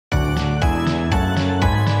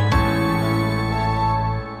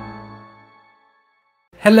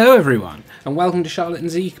Hello everyone, and welcome to Charlotte and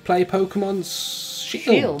Zeke play Pokémon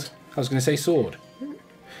Shield. I was going to say Sword.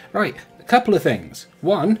 Right, a couple of things.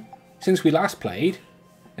 One, since we last played,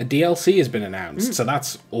 a DLC has been announced, so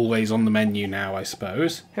that's always on the menu now, I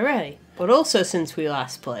suppose. Hooray. But also since we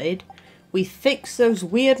last played, we fixed those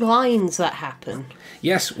weird lines that happen.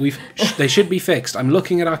 Yes, they should be fixed. I'm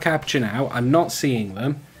looking at our capture now, I'm not seeing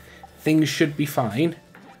them. Things should be fine.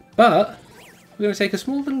 But, we're going to take a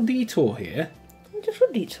small little detour here. Just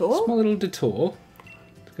a detour? Small little detour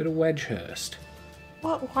to go to Wedgehurst.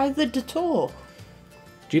 What? Why the detour?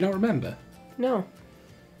 Do you not remember? No.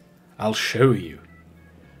 I'll show you.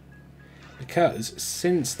 Because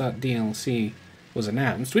since that DLC was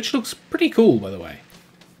announced, which looks pretty cool by the way.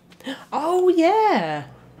 Oh yeah!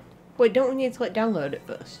 Wait, don't we need to download it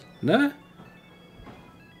first? No?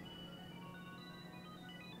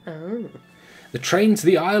 Oh. The train to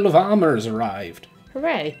the Isle of Armor has arrived.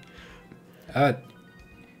 Hooray.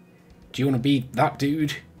 Do you want to be that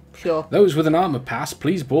dude? Sure. Those with an armor pass,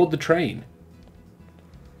 please board the train.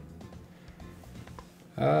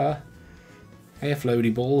 Hey,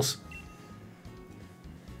 floaty balls.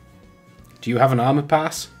 Do you have an armor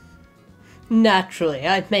pass? Naturally,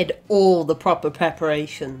 I've made all the proper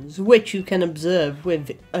preparations, which you can observe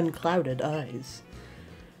with unclouded eyes.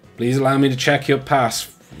 Please allow me to check your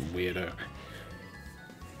pass, weirdo.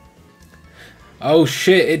 Oh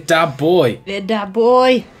shit, it's that boy. It's that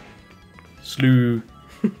boy. Slew.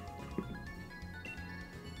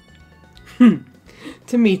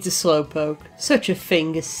 To meet a slowpoke, such a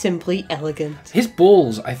thing is simply elegant. His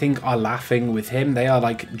balls, I think, are laughing with him. They are,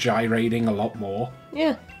 like, gyrating a lot more.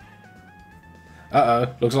 Yeah.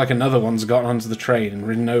 Uh-oh. Looks like another one's gotten onto the train and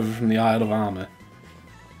ridden over from the Isle of Armor.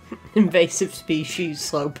 Invasive species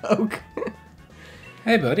slowpoke.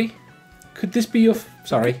 Hey, buddy. Could this be your...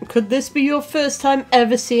 Sorry. Could this be your first time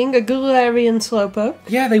ever seeing a Galarian slowpoke?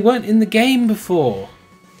 Yeah, they weren't in the game before.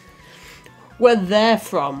 Where they're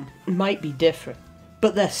from might be different,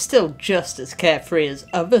 but they're still just as carefree as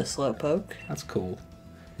other slowpoke. That's cool.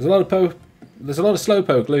 There's a lot of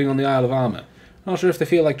slowpoke living on the Isle of Armor. Not sure if they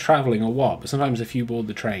feel like travelling or what, but sometimes a few board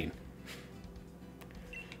the train.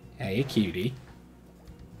 Hey, cutie.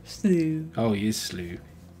 Slew. Oh, he is Slew.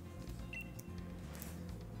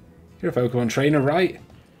 You're a Pokemon trainer, right?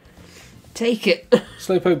 Take it.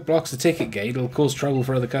 Slowpoke blocks the ticket gate, it'll cause trouble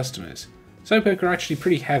for other customers. Slowpoke are actually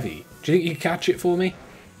pretty heavy. Do you think you can catch it for me?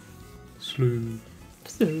 Slew.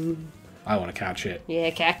 Slew. I want to catch it. Yeah,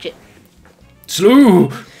 catch it.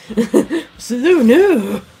 Slew! Slew,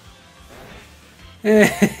 no!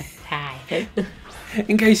 Hi.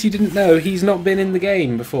 In case you didn't know, he's not been in the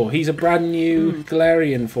game before. He's a brand new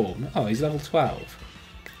Galarian form. Oh, he's level 12.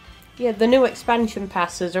 Yeah, the new expansion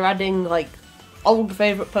passes are adding, like, old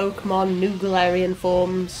favourite Pokemon, new Galarian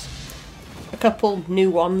forms, a couple new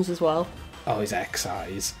ones as well. Oh, his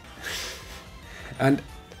X-Eyes. And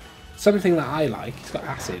something that I like, it's got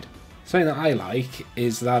acid. Something that I like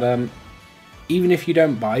is that even if you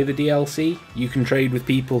don't buy the DLC, you can trade with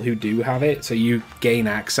people who do have it, so you gain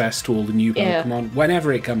access to all the new Pokemon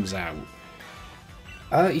whenever it comes out.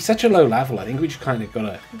 He's such a low level, I think we just kind of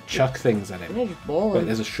gotta chuck things at him. Wait,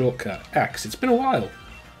 there's a shortcut. X, it's been a while.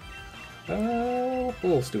 What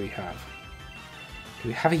balls do we have? Do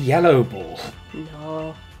we have a yellow ball?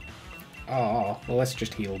 No. Oh, well let's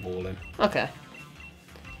just heal ball him. Okay.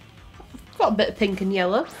 Got a bit of pink and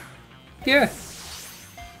yellow. Yeah.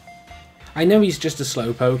 I know he's just a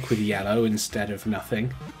Slowpoke with yellow instead of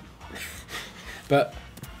nothing. But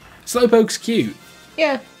Slowpoke's cute.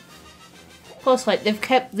 Yeah. Plus, like, they've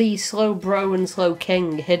kept the Slow Bro and Slow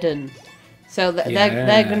King hidden. So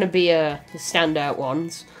they're going to be the standout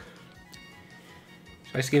ones.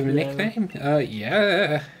 Should I just give him a nickname?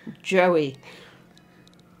 Yeah. Joey.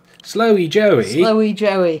 Slowy Joey? Slowy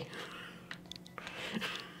Joey.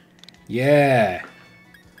 Yeah.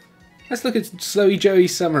 Let's look at Slowy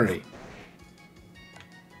Joey's summary.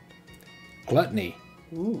 Gluttony.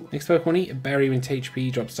 Ooh. Next Pokemon eat a berry when its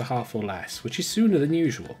HP drops to half or less, which is sooner than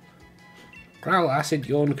usual. Growl, acid,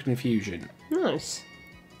 yawn, confusion. Nice.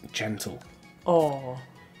 Gentle. Oh.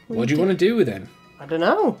 What do you want to do with him? I don't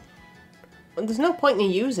know. Well, there's no point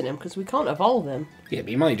in using him because we can't evolve him. Yeah,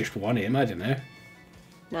 but you might just want him, I don't know.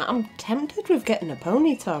 Now, I'm tempted with getting a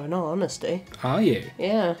Ponyta, in all honesty. Are you?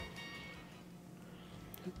 Yeah.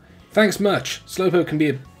 Thanks much. Slowpoke can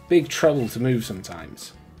be a big trouble to move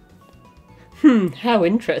sometimes. How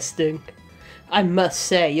interesting. I must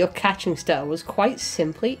say, your catching style was quite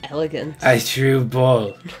simply elegant. A true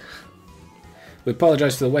ball. We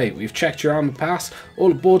apologise for the wait. We've checked your armour pass.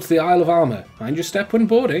 All aboard to the Isle of Armor. Mind your step when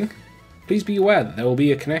boarding. Please be aware that there will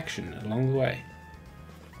be a connection along the way.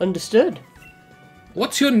 Understood.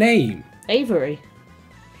 What's your name? Avery.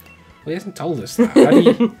 Well, he hasn't told us that. How do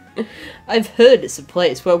you... I've heard it's a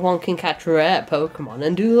place where one can catch rare Pokémon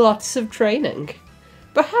and do lots of training.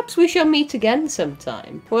 Perhaps we shall meet again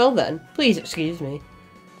sometime. Well then, please excuse me.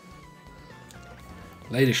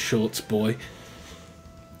 Latest shorts, boy.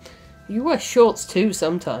 You wear shorts too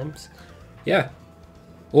sometimes. Yeah.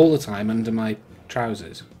 All the time under my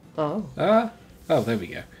trousers. Oh. Oh, there we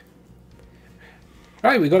go.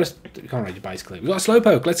 Right, we can't ride your bicycle. We've got a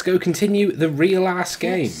Slowpoke. Let's go continue the real ass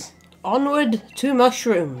game. Yes. Onward to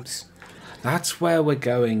mushrooms. That's where we're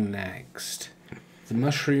going next. The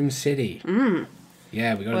Mushroom City.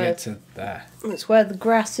 Yeah, we got to get to there. It's where the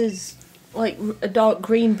grass is like a dark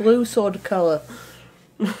green-blue sort of colour.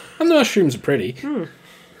 And the mushrooms are pretty.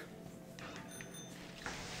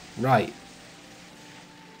 Right.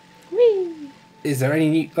 Whee! Is there any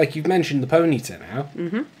new... Like, you've mentioned the Ponyta now.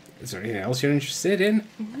 Mm-hmm. Is there anything else you're interested in?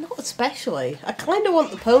 Not especially. I kind of want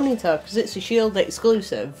the Ponyta because it's a Shield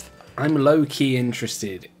exclusive. I'm low-key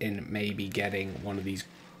interested in maybe getting one of these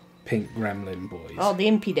pink gremlin boys. Oh, the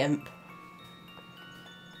Impidimp.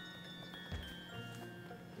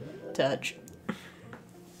 Touch.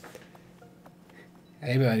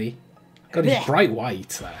 Hey, buddy. Got his bright white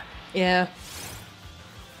there. Yeah.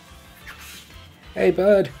 Hey,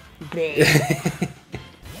 bud.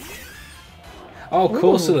 Oh,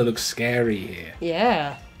 Corsola looks scary here.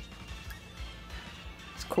 Yeah.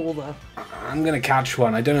 It's cool though. I'm going to catch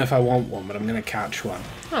one. I don't know if I want one, but I'm going to catch one.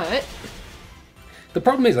 Alright. The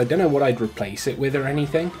problem is I don't know what I'd replace it with or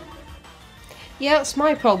anything. Yeah, that's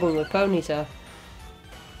my problem with Ponyta.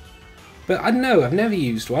 But I don't know. I've never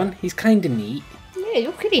used one. He's kind of neat. Yeah,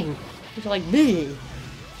 look at him. He's like, bleh.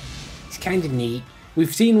 He's kind of neat.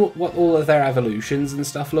 We've seen what all of their evolutions and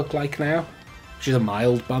stuff look like now. Which is a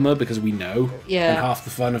mild bummer because we know. Yeah. And half the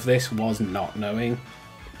fun of this was not knowing.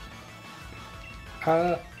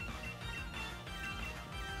 It's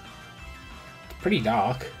pretty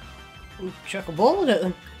dark. Chuck a ball at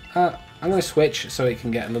them. I'm going to switch so it can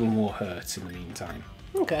get a little more hurt in the meantime.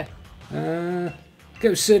 Okay.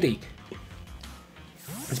 Go Sooty.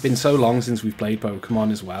 It's been so long since we've played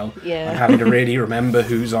Pokemon as well. Yeah. I'm having to really remember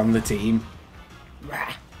who's on the team.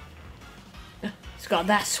 Rah. It's got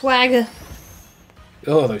that swagger.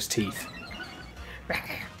 Oh, those teeth.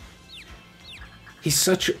 He's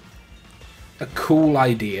such a cool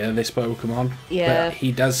idea, this Pokemon. Yeah. But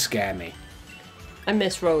he does scare me. I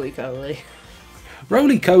miss Roly-Poly.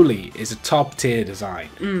 Roly-Poly is a top-tier design.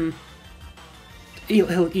 He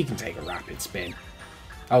can take a rapid spin.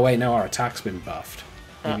 Oh, wait, no, our attack's been buffed.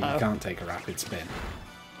 Maybe he can't take a rapid spin.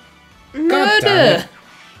 God damn it.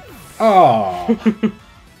 Oh.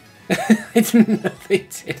 I didn't know they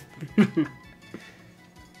did.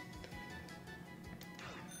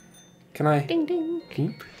 Can I Ding ding.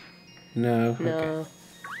 keep? No. No. Okay.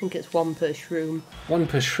 I think it's one per shroom. One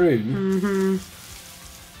per shroom?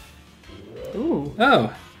 Ooh.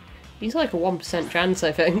 Oh. He's like a 1% chance,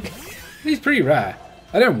 I think. He's pretty rare.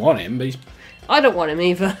 I don't want him, but he's... I don't want him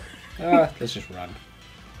either. Let's just run.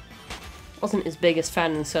 Wasn't his biggest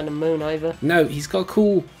fan in Sun and Moon either. No, he's got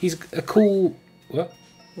cool... He's a cool... What?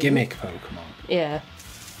 Gimmick Pokemon. Yeah.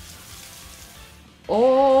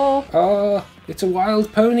 Oh, Oh, it's a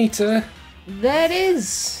wild Ponyta. there it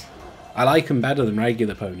is. I like him better than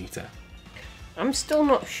regular Ponyta. I'm still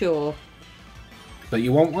not sure, But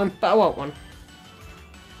you want one? but I want one.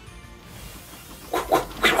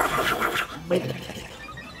 Do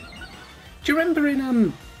you remember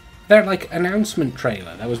in their like announcement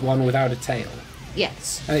trailer there was one without a tail?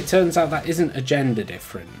 Yes. And it turns out that isn't a gender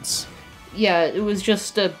difference. Yeah, it was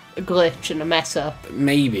just a glitch and a mess up.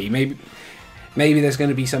 Maybe there's going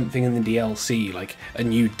to be something in the DLC, like a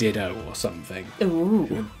new Ditto or something.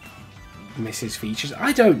 Ooh. Misses features.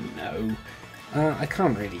 I don't know. I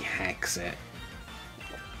can't really hex it.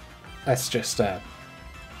 Let's just Oh,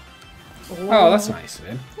 that's nice of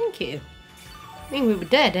him. Thank you. I mean, we were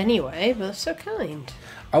dead anyway, but so kind.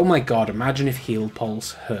 Oh my god, imagine if Heal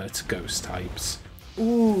Pulse hurt ghost types.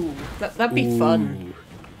 Ooh, that'd be fun.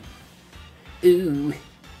 Ooh.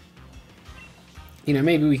 You know,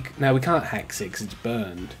 maybe we can't hex it because it's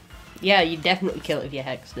burned. Yeah, you'd definitely kill it if you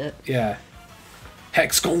hexed it. Yeah.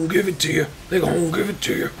 Hex gonna give it to you. They're gonna give it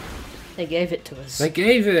to you. They gave it to us. They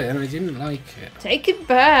gave it and I didn't like it. Take it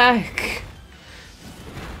back.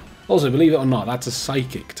 Also, believe it or not, that's a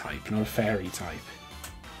psychic type, not a fairy type.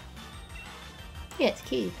 Yeah, it's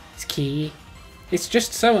key. It's key. It's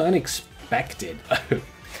just so unexpected.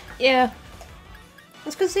 Yeah.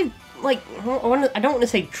 It's because they've, like, I don't want to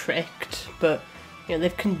say tricked, but, you know,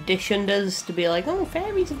 they've conditioned us to be like, oh,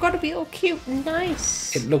 fairies have got to be all cute and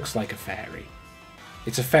nice. It looks like a fairy.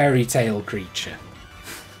 It's a fairy tale creature.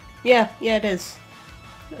 Yeah, it is.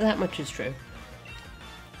 That much is true.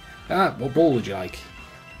 Ah, what ball would you like?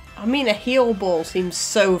 I mean, a heal ball seems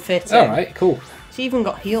so fitting. Alright, cool. It's even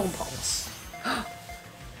got heal balls.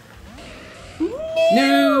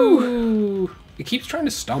 No! It keeps trying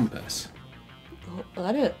to stomp us.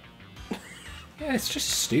 Let it. Yeah, it's just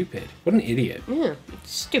stupid. What an idiot. Yeah,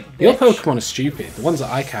 stupid Your bitch. Pokemon are stupid. The ones that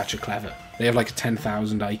I catch are clever. They have like a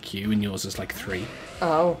 10,000 IQ and yours is like 3.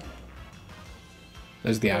 Oh.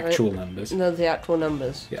 Those are the Right. actual numbers. No, the actual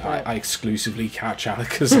numbers. Yeah, Right. I exclusively catch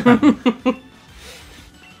Alakazam.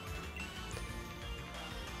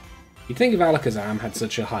 You'd think if Alakazam had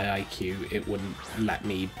such a high IQ, it wouldn't let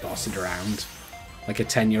me boss it around. Like a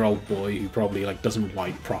 10-year-old boy who probably like doesn't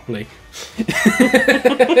wipe properly.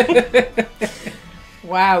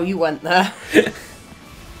 Wow, you went there.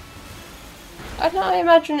 I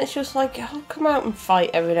imagine it's just like, I'll come out and fight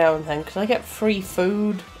every now and then because I get free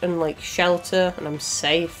food and like shelter and I'm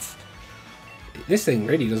safe. This thing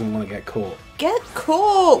really doesn't want to get caught. Get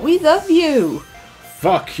caught! We love you!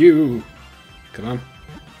 Fuck you! Come on.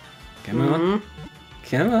 Come on.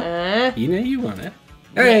 Come on. You know you want it.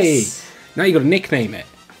 Hey! Yes. Now you got to nickname it.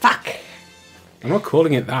 Fuck! I'm not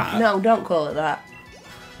calling it that. No, don't call it that.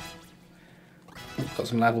 Got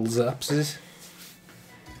some levels ups.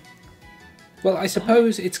 Well, I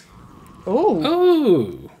suppose it's... Ooh.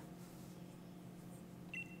 Oh!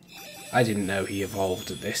 I didn't know he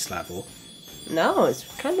evolved at this level. No, it's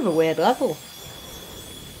kind of a weird level.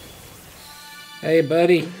 Hey,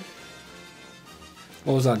 buddy.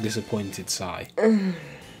 What was that disappointed sigh?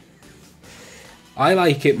 I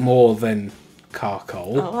like it more than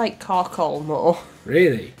Carcole. I like Carcole more.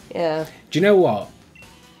 Really? Yeah. Do you know what?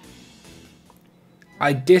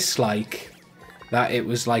 I dislike that it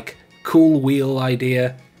was like cool wheel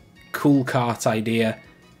idea, cool cart idea,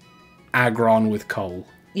 Aggron with coal.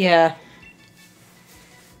 Yeah.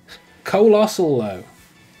 Colossal though.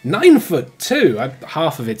 9'2".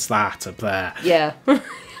 Half of it's that up there. Yeah.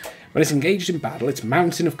 When it's engaged in battle, its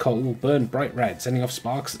mountain of coal will burn bright red, sending off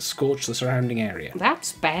sparks that scorch the surrounding area.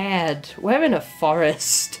 That's bad. We're in a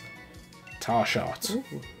forest. Tar shot. Ooh.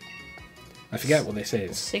 I forget what this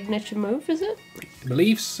is. Signature move, is it? I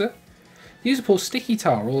believe so. The user pours sticky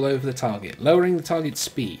tar all over the target, lowering the target's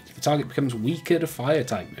speed. The target becomes weaker to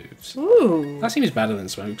fire-type moves. Ooh. That seems better than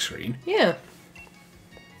Smokescreen. Yeah.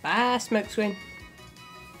 Bye, Smokescreen.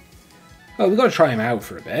 Well, we've got to try him out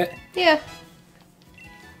for a bit. Yeah.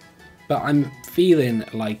 But I'm feeling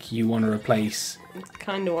like you want to replace...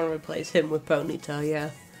 Kind of want to replace him with Ponyta, yeah.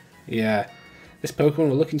 Yeah. This Pokemon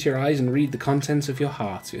will look into your eyes and read the contents of your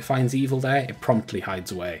heart. If it finds evil there, it promptly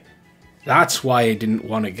hides away. That's why I didn't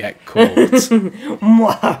want to get caught.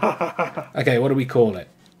 Okay, what do we call it?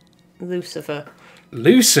 Lucifer.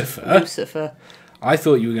 Lucifer? Lucifer. I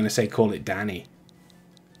thought you were going to say call it Danny.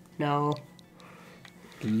 No.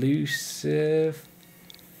 Lucifer?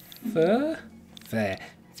 There.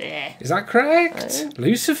 Yeah. Is that correct?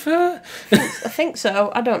 Lucifer? I think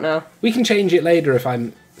so. I don't know. We can change it later if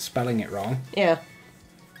I'm spelling it wrong. Yeah.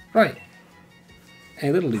 Right.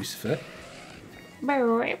 Hey, little Lucifer.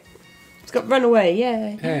 It's got run away,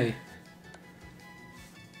 yeah. Hey.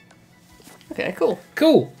 Okay, cool.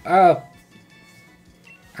 Cool. Add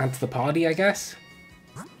to the party, I guess.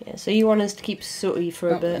 Yeah, so you want us to keep Sooty for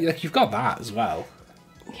a bit? Like, you've got that as well.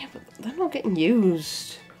 Yeah, but they're not getting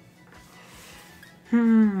used.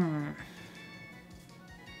 Tell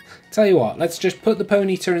you what, let's just put the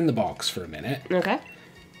Ponyta in the box for a minute. Okay.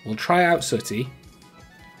 We'll try out Sooty.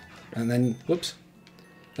 And then, whoops.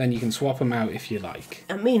 Then you can swap them out if you like.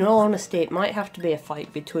 I mean, in all honesty, it might have to be a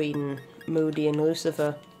fight between Moody and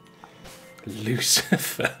Lucifer.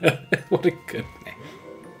 Lucifer. What a good name.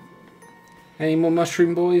 Any more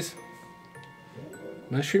mushroom boys?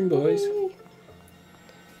 Mushroom boys?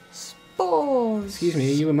 Spores! Excuse me,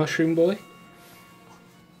 are you a mushroom boy?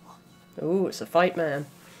 Ooh, it's a fight, man.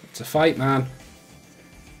 It's a fight, man.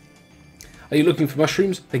 Are you looking for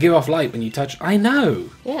mushrooms? They give off light when you touch... I know!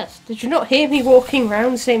 Yes. Did you not hear me walking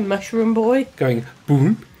around saying mushroom boy? Going,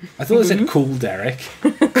 boom. I thought it said cool, Derek.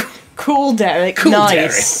 Cool, Derek. Cool,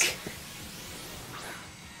 nice. Derek.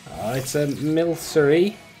 Oh, it's a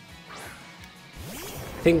Milcery.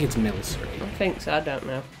 I think it's Milcery. I think so, I don't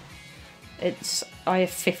know. I have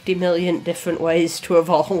 50 million different ways to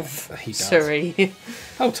evolve. He does. Sorry.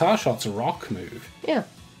 Oh, Tar Shot's a rock move. Yeah.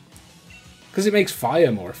 Because it makes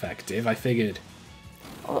fire more effective, I figured.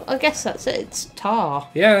 Well, I guess that's it. It's tar.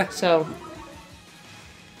 Yeah. So.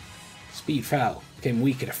 Speed fell. Became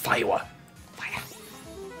weaker to fire. Fire.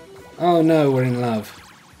 Oh no, we're in love.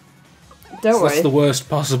 Don't worry. That's the worst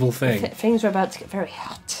possible thing. Things are about to get very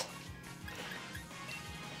hot.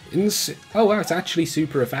 Oh wow, it's actually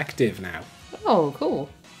super effective now. Oh, cool.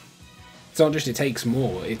 It's not just it takes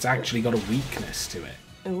more, it's actually got a weakness to it.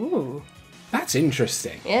 Ooh. That's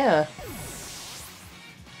interesting. Yeah.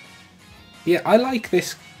 Yeah, I like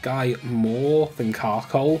this guy more than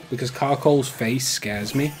Carcole, because Carcole's face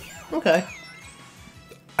scares me. Okay.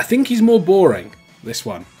 I think he's more boring, this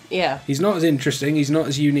one. Yeah. He's not as interesting, he's not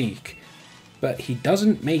as unique, but he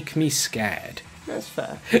doesn't make me scared. That's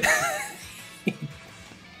fair.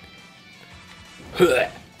 No,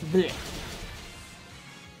 Blech.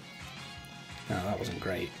 that wasn't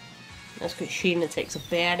great. That's because Sheena takes a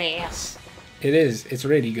badass. It is, it's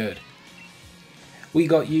really good. We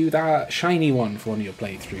got you that shiny one for one of your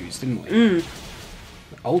playthroughs, didn't we?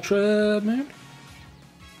 Ultra Moon?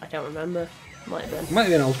 I don't remember. Might have been. Might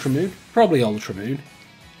have been Ultra Moon. Probably Ultra Moon.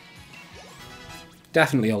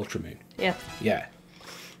 Definitely Ultra Moon. Yeah. Yeah.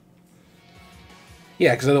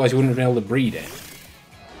 Yeah, because otherwise you wouldn't have been able to breed it.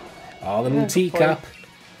 Oh, the little Yeah, good teacup.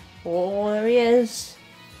 Oh, there he is.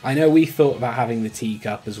 I know we thought about having the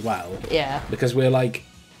teacup as well. Yeah. Because we're like...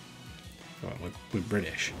 Well, we're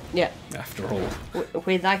British, Yeah. after all.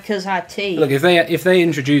 We like us our tea. Look, if they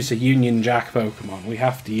introduce a Union Jack Pokemon, we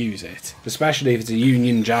have to use it. Especially if it's a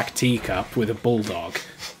Union Jack teacup with a bulldog.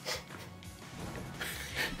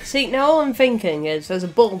 See, now all I'm thinking is there's a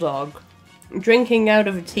bulldog drinking out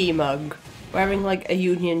of a tea mug, wearing like a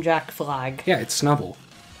Union Jack flag. Yeah, it's Snubble.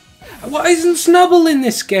 Why isn't Snubble in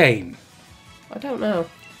this game? I don't know.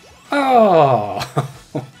 Oh,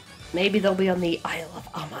 Maybe they'll be on the Isle of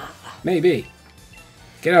Armagh. maybe.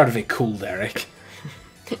 Get out of it, cool Derek.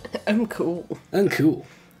 I'm cool. Uncool.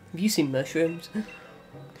 Have you seen mushrooms?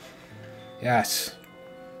 Yes.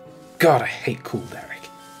 God, I hate cool Derek.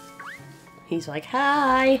 He's like,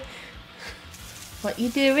 hi. What you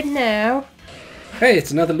doing now? Hey,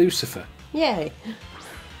 it's another Lucifer. Yay.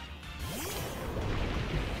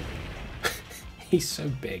 He's so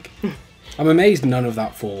big. I'm amazed none of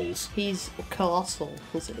that falls. He's colossal,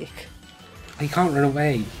 Zeke. He can't run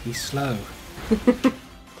away. He's slow.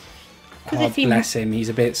 Oh, if he bless him. He's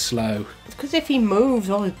a bit slow. Because if he moves,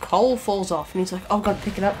 all his coal falls off, and he's like, oh god,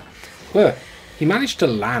 pick it up. Well, he managed to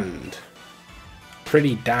land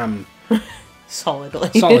pretty damn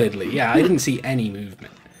Solidly. solidly. Yeah, I didn't see any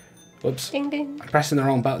movement. Whoops. Ding ding. I'm pressing the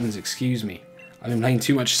wrong buttons, excuse me. I've been playing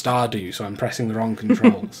too much Stardew, so I'm pressing the wrong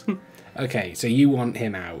controls. Okay, so you want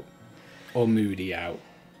him out. Or Moody out.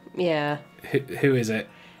 Yeah. Who is it?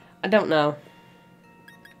 I don't know.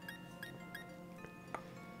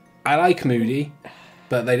 I like Moody,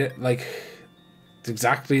 but they don't, like, it's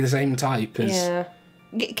exactly the same type as... Yeah.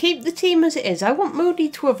 Keep the team as it is. I want Moody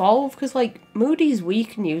to evolve, because, like, Moody's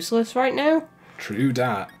weak and useless right now. True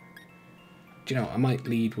that. Do you know, I might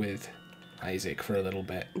lead with Isaac for a little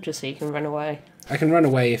bit. Just so he can run away. I can run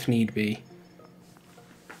away if need be.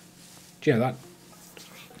 Do you know, that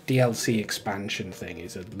DLC expansion thing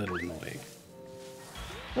is a little annoying.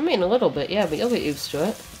 I mean, a little bit, yeah, but you'll get used to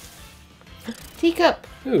it. Teacup!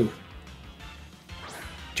 Ooh.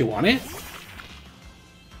 Do you want it?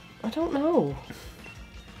 I don't know.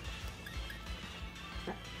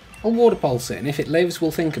 I'll water pulse it, and if it lives,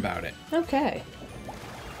 we'll think about it. Okay.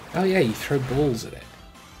 Oh yeah, you throw balls at it.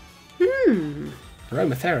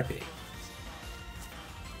 Aromatherapy.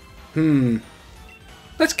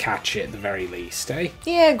 Let's catch it at the very least, eh?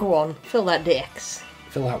 Yeah, go on. Fill that DX.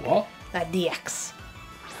 Fill out what? That DX.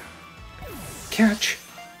 Catch.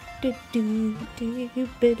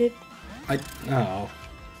 Do-do-do-do-do-do. Oh.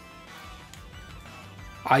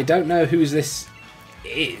 I don't know who this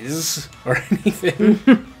is, or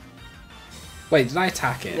anything. Wait, did I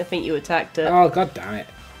attack I it? think you attacked it. Oh, god damn it.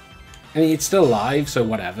 I mean, it's still alive, so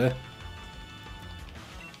whatever.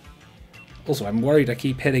 Also, I'm worried I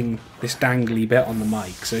keep hitting this dangly bit on the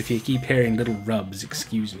mic, so if you keep hearing little rubs,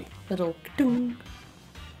 excuse me. Little doom.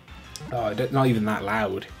 Oh, not even that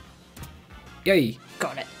loud. Yay!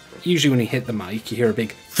 Got it. Usually when you hit the mic, you hear a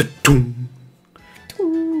big th-doom.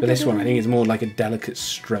 But this one, I think, is more like a delicate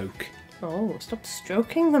stroke. Oh, stop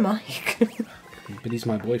stroking the mic. But he's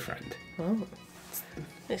my boyfriend. Oh.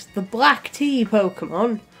 It's the black tea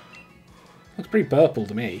Pokemon. Looks pretty purple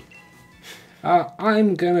to me.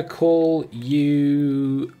 I'm gonna call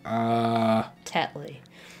you... Tetley.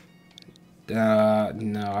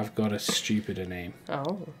 No, I've got a stupider name.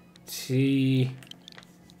 Oh. Tea...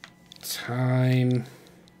 Time...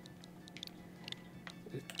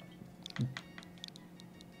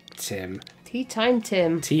 Tim. Tea time,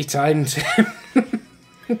 Tim. Tea time, Tim.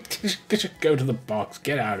 Just go to the box.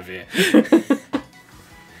 Get out of here.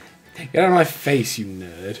 Get out of my face, you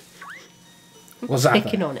nerd. What's that?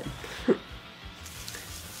 Picking on him.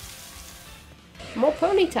 More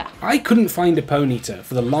Ponyta. I couldn't find a Ponyta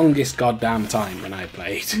for the longest goddamn time when I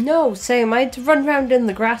played. No, same. I had to run around in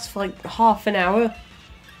the grass for like half an hour.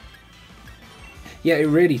 Yeah, it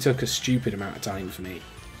really took a stupid amount of time for me.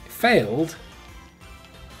 It failed.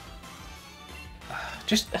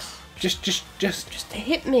 Just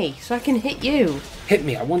hit me so I can hit you. hit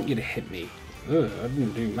me. I want you to hit me. Ugh, I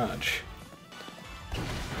didn't do much.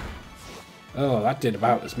 Oh, that did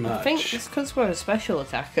about as much. I think it's because we're a special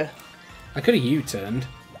attacker. I could have U-turned.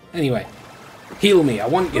 Anyway, heal me. I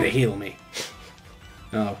want you to heal me.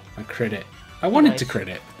 Oh, I crit it. I wanted to crit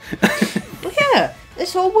it. Well, yeah,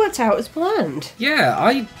 this all worked out as planned. Yeah,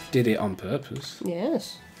 I did it on purpose.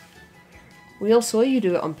 Yes. We all saw you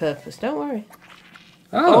do it on purpose, don't worry.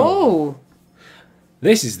 Oh!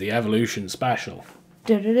 This is the evolution special.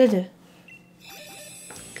 Da-da-da-da.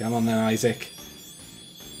 Come on then, Isaac.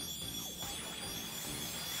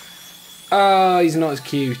 Oh, he's not as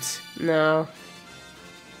cute. No.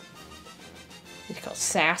 He's got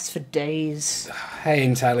sass for days. Hey,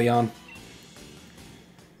 Inteleon.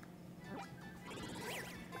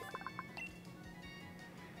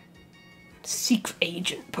 Secret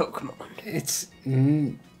agent Pokemon. It's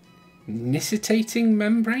nicitating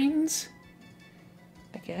membranes?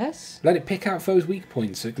 I guess. Let it pick out foes' weak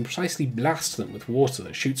points so it can precisely blast them with water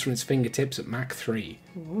that shoots from its fingertips at Mach 3.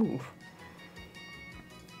 Ooh.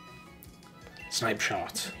 Snipe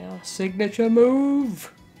Shot. Yeah, signature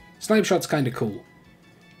move. Snipe Shot's kind of cool.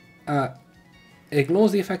 It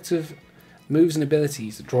ignores the effects of moves and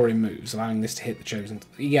abilities that draw in moves, allowing this to hit the chosen...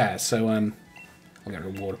 Yeah, so, I'll get a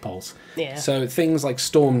Water Pulse. Yeah. So things like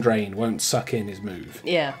Storm Drain won't suck in his move.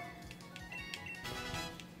 Yeah.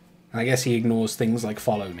 And I guess he ignores things like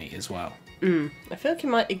Follow Me as well. I feel like he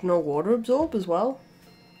might ignore Water Absorb as well.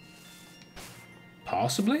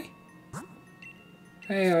 Possibly?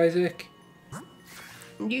 Hey, Isaac.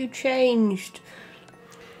 You changed.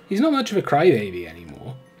 He's not much of a crybaby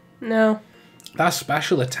anymore. No. That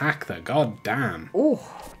special attack, though, god damn. Ooh.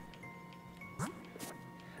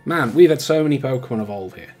 Man, we've had so many Pokemon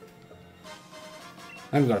evolve here.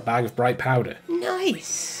 And we've got a bag of bright powder.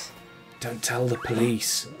 Nice. Don't tell the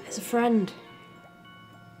police. There's a friend.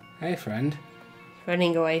 Hey, friend.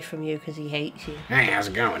 Running away from you because he hates you. Hey, how's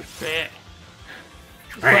it going?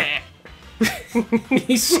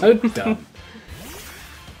 He's so dumb.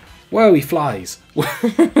 Whoa, he flies.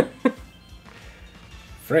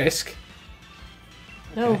 Frisk.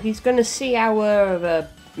 No, Okay. he's going to see our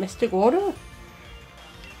Mystic Water.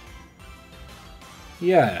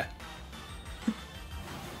 Yeah.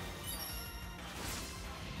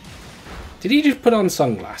 Did he just put on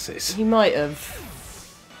sunglasses? He might have.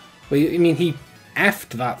 Well, I mean, he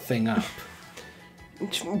effed that thing up.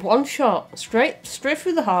 One shot. Straight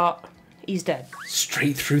through the heart. He's dead.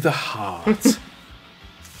 Straight through the heart.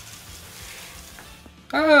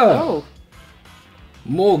 Oh!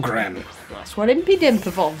 Morgrem. That's what Impidimp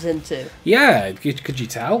evolves into. Yeah, could you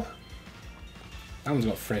tell? That one's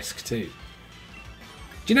got Frisk too.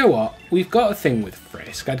 Do you know what? We've got a thing with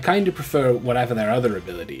Frisk. I'd kind of prefer whatever their other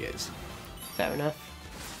ability is. Fair enough.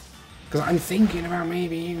 Because I'm thinking about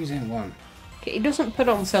maybe using one. Okay, he doesn't put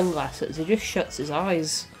on sunglasses, he just shuts his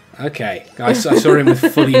eyes. Okay, I saw him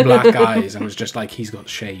with fully black eyes and was just like, he's got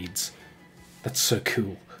shades. That's so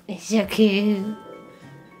cool. It's so cute.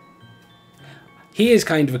 He is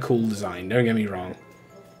kind of a cool design, don't get me wrong.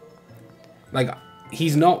 Like,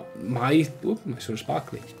 he's not my... Oop, my sort of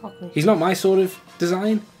sparkly. He's not my sort of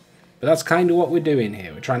design, but that's kind of what we're doing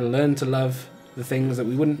here. We're trying to learn to love the things that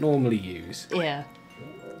we wouldn't normally use. Yeah.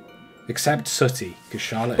 Except Sooty, because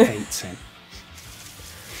Charlotte hates him.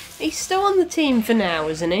 He's still on the team for now,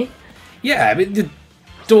 isn't he? Yeah, but the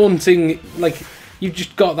daunting... Like, you've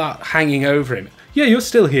just got that hanging over him. Yeah, you're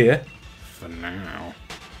still here. For now.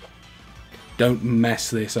 Don't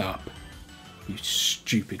mess this up. You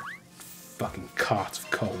stupid fucking cart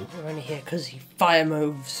of coal. We're only here because he fire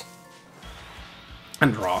moves.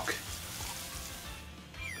 And rock.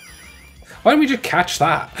 Why don't we just catch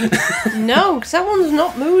that? No, because that one's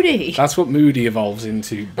not Moody. That's what Moody evolves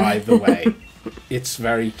into, by the way. It's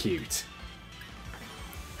very cute.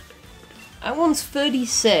 That one's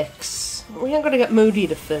 36. We ain't got to get Moody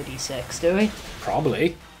to 36, do we?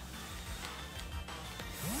 Probably.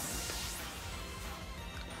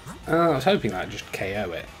 Oh, I was hoping that'd just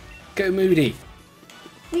KO it. Go Moody.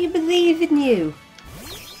 We believe in you.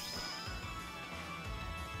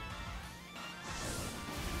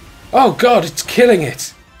 Oh god, it's killing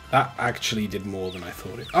it! That actually did more than I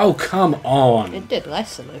thought it... Oh, come on! It did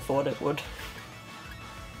less than I thought it would.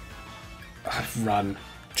 Run.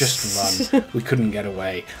 Just run. We couldn't get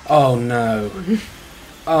away. Oh no.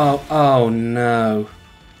 Oh no.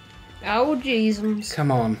 Oh, jeezums.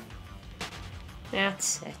 Come on.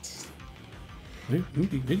 That's it.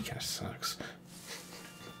 Moody Cash sucks.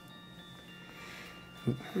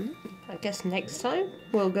 I guess next time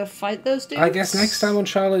we'll go fight those dudes. I guess next time on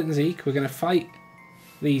Charlotte and Zeke, we're going to fight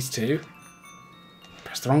these two.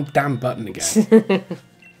 Press the wrong damn button again.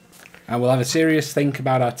 And we'll have a serious think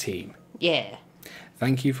about our team. Yeah.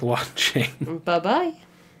 Thank you for watching. Bye-bye.